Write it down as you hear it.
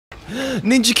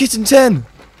Ninja Kitten 10!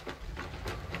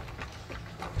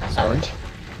 Sorry.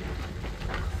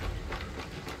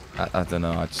 I don't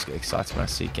know, I just get excited when I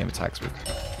see game attacks with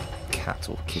cat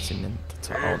or kitten in the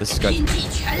title. Oh, this is good.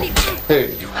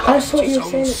 Dude, I thought you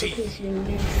were saying it because you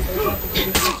knew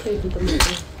you played with the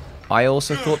movie. I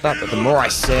also thought that, but the more I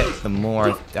say it, the more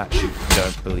I actually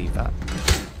don't believe that.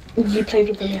 You played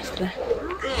with them yesterday.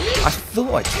 I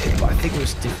thought I did, but I think it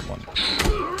was a different one.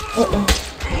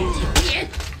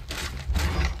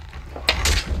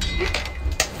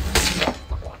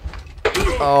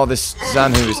 Oh, this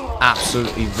Zanhu is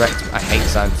absolutely wrecked. I hate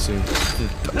Zanhu.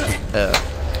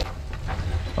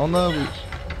 Oh no,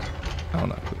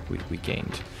 we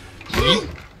gained.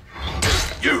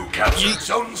 You captured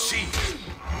Zone C.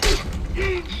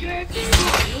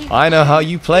 I know how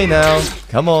you play now.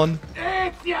 Come on.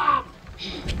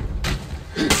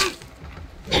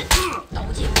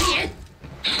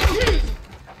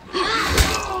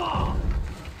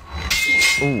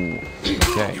 Ooh,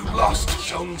 okay. You lost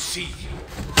Zone C.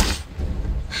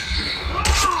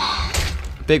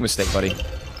 Big mistake, buddy.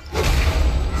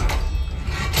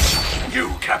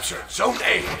 You captured Zone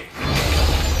A.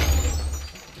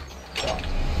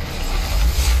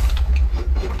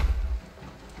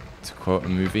 To quote a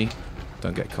movie,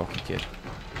 don't get cocky, kid.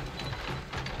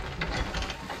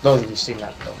 no, you've seen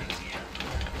that film.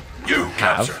 You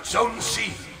captured Zone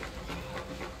C.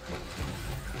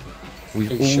 We've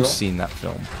Are all you sure? seen that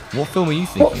film. What film are you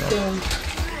thinking of?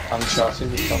 Uncharted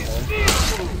with Tom Holland.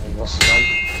 And what's his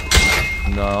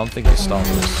name? No, I'm thinking Star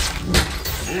Wars.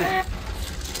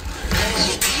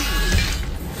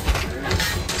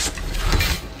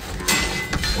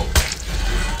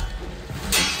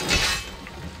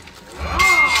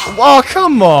 Oh,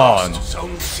 come on!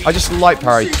 Zone C. I just light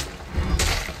parry.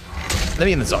 Let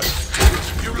me in the zone.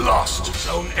 You lost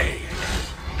Zone A.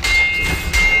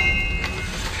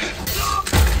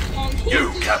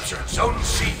 You captured Zone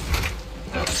C.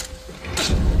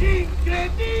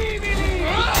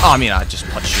 Oh, I mean, I just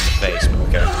punched you in the face, but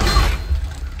okay.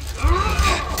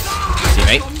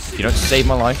 Teammate, if you don't save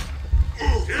my life.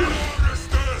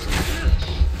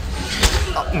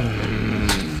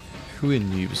 Who in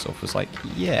Ubisoft was like,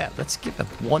 yeah, let's give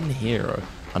one hero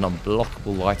an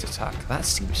unblockable light attack. That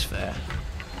seems fair.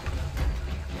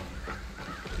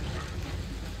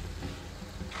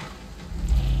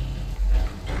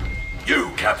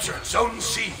 You captured Zone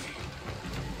C.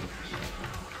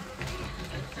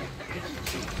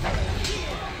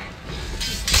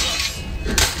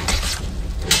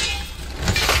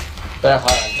 They're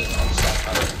Highlander, doesn't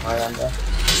understand Highlander.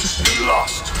 You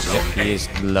lost Zone Yep, he is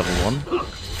level 1.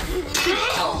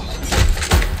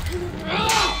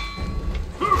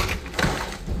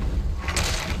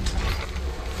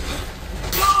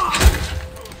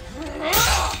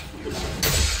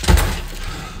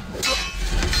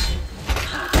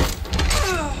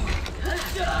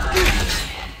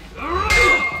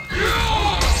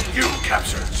 You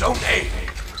captured Zone A.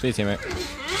 See you, teammate.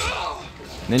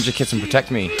 Ninja Kitten, protect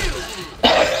me.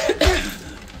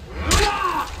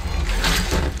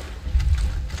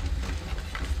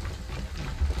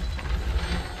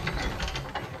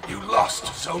 You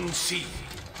lost Zone C.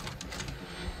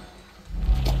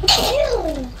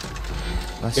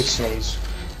 That's Good sneeze.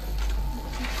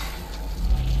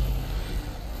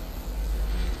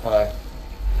 Hello.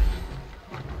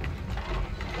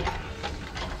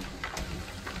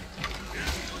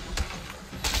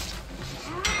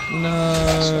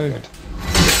 That's not no good.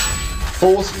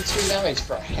 42 damage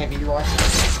for a heavy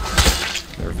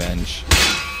rifle. revenge.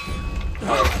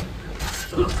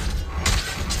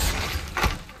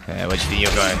 Yeah, where'd you think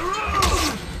you're going?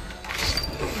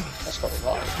 That's got it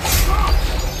right.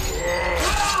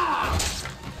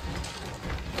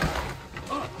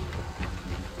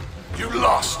 You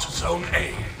lost Zone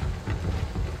A.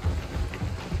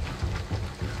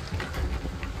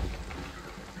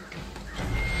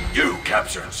 You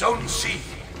captured Zone C.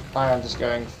 Highlander's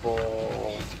going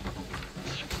for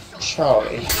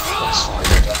Charlie. That's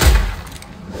fine.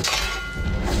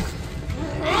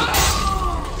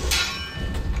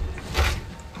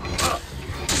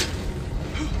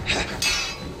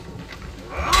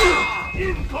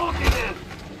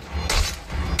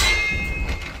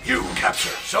 You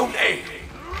captured Zone A.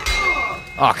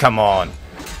 Oh, come on.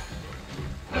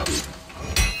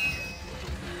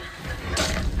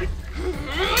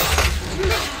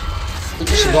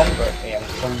 It's longer here.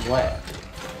 From where?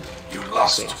 You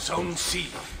lost Zone C.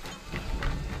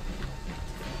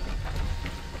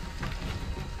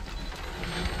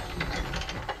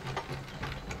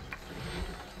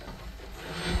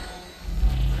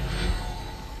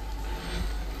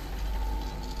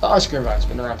 ice cream van's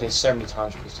been around here so many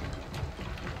times recently.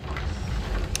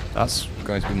 That's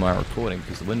going to be my recording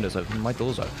because the window's open and my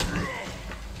door's open.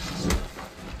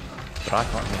 But I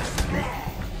can't hear it.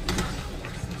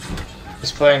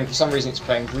 It's playing, for some reason it's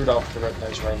playing Rudolph the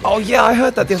Red-Nosed Reindeer. Oh yeah, I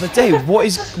heard that the other day. What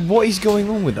is going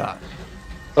on with that?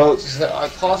 Well,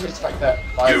 part of it's like that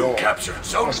by You law, captured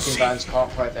Zone ice cream C. bands can't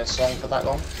play their song for that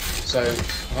long, so they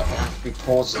have to be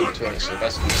pauses in between it, so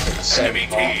basically just hit the same Enemy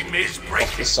part team is of the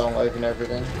breaking. song over and over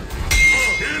again.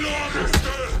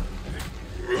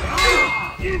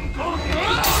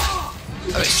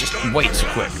 Oh, it's just way too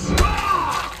quick.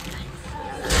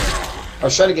 I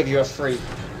was trying to give you a free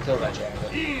kill there, Jamie,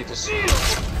 but you just...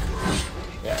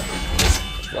 Yeah.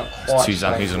 Just weren't quite Two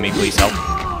Zanhus playing with me, please help.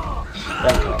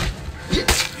 one kill.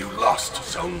 You lost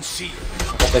Zone C.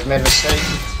 But they've made a mistake.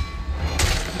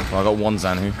 Well, I got one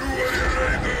Zanhu.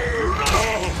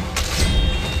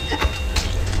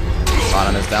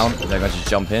 Silent is down. They're going to just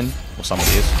jump in. Or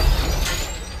somebody is.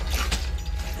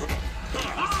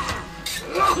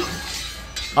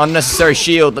 Unnecessary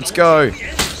shield. Let's go.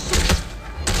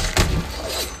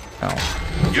 Ow.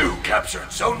 You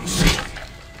captured Zone C.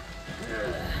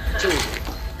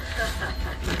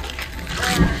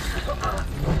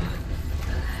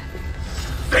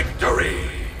 Victory!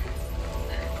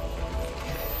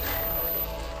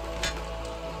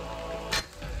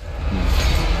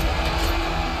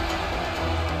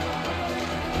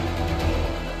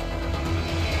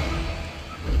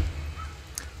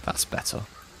 That's better.